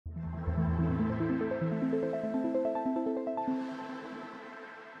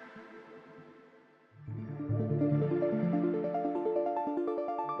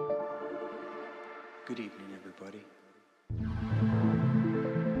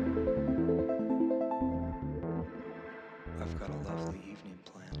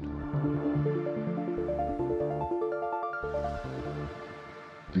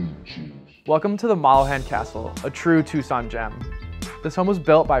Welcome to the Mollohan Castle, a true Tucson gem. This home was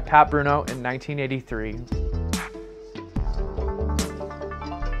built by Pat Bruno in 1983.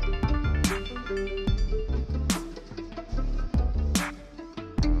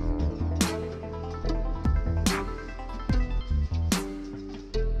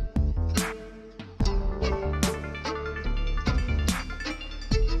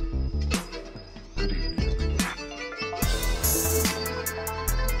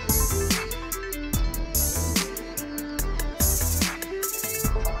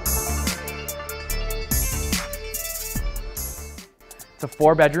 It's a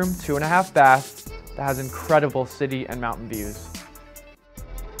 4-bedroom, 2.5 bath that has incredible city and mountain views.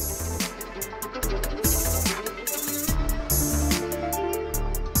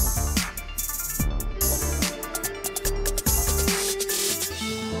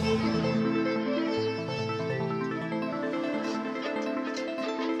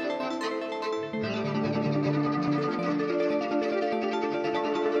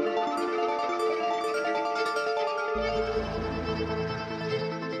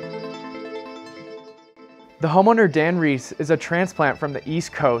 The homeowner Dan Reese is a transplant from the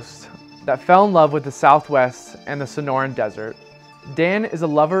East Coast that fell in love with the Southwest and the Sonoran Desert. Dan is a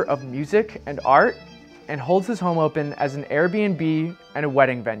lover of music and art and holds his home open as an Airbnb and a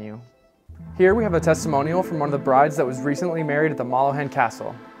wedding venue. Here we have a testimonial from one of the brides that was recently married at the Mollohan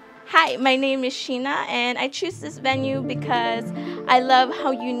Castle. Hi, my name is Sheena, and I choose this venue because I love how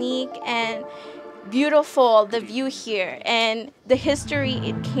unique and beautiful the view here and the history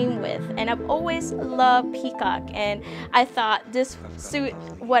it came with. And I've always loved peacock, and I thought this suit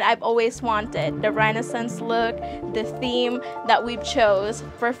what I've always wanted. The Renaissance look, the theme that we chose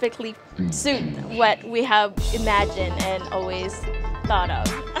perfectly suit what we have imagined and always thought of.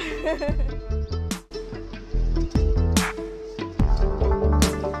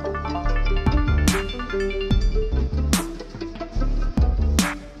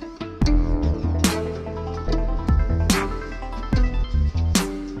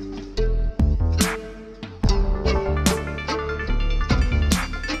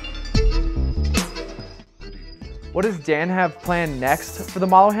 What does Dan have planned next for the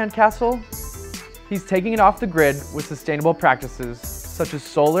Mollohan Castle? He's taking it off the grid with sustainable practices such as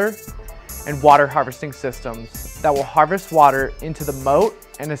solar and water harvesting systems that will harvest water into the moat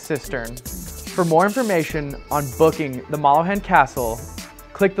and a cistern. For more information on booking the Mollohan Castle,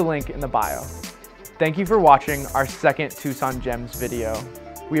 click the link in the bio. Thank you for watching our second Tucson Gems video.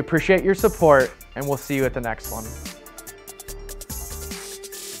 We appreciate your support, and we'll see you at the next one.